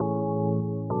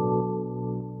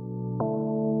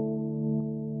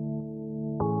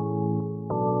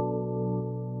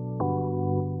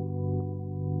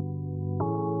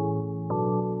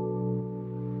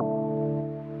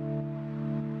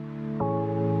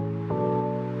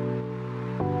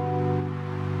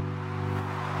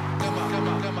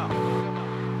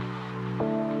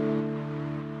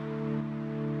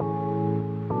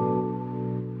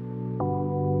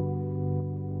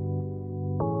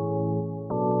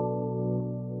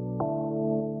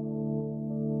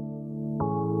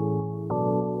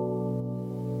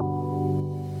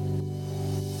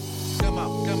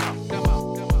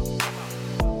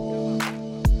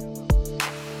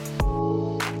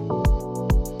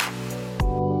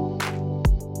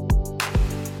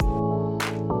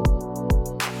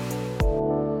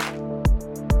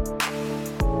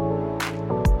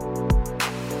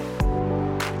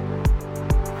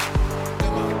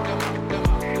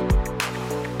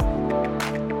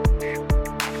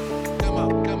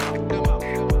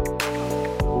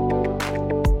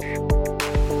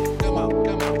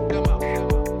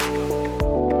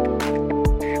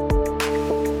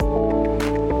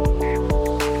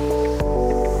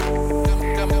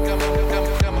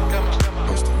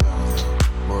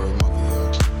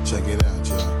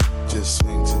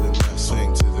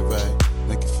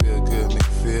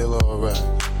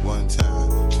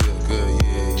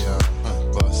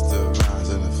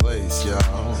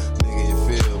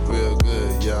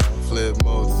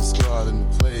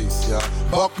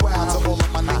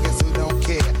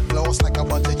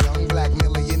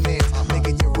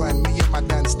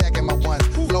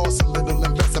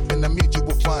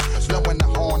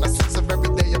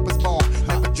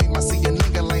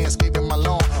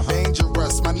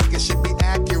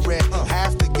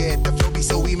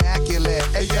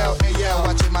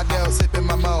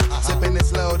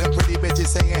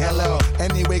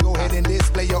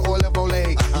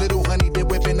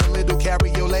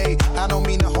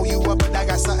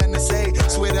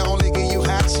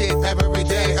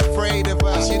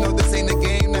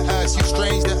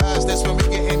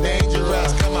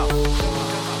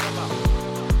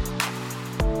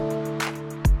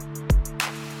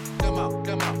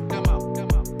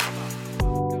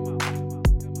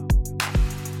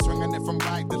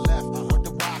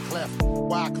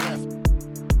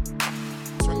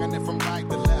right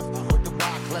to left with the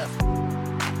wide clef.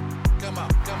 Come on.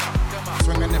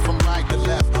 Swinging it from right to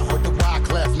left with the wide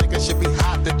clef. Nigga should be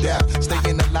hot to death.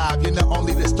 Staying alive, you know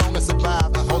only the strongest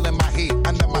survive. Holding my heat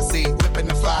under my seat, whipping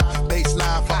the fire.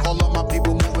 Baseline for all of my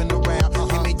people moving around.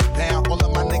 Give me your pound, all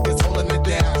of my niggas holding it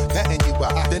down. Cutting you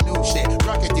up, the new shit,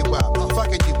 rocking you up,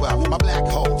 fucking you up. My black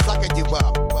hole, sucking you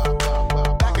up.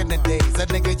 Back in the days, a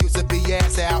nigga used to be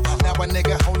ass out. Now a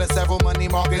nigga holding several money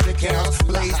market accounts.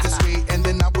 Blaze the street, and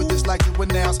then I would just like to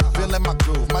announce. Feeling my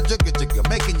groove, my jigger,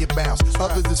 making you bounce.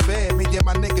 Others is fed, me and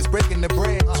my niggas breaking the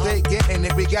bread. Straight getting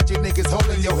it, we got you niggas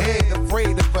holding your head.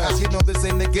 Afraid of us, you know this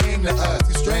ain't the game to us.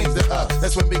 You strange to us,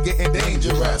 that's when we getting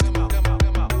dangerous.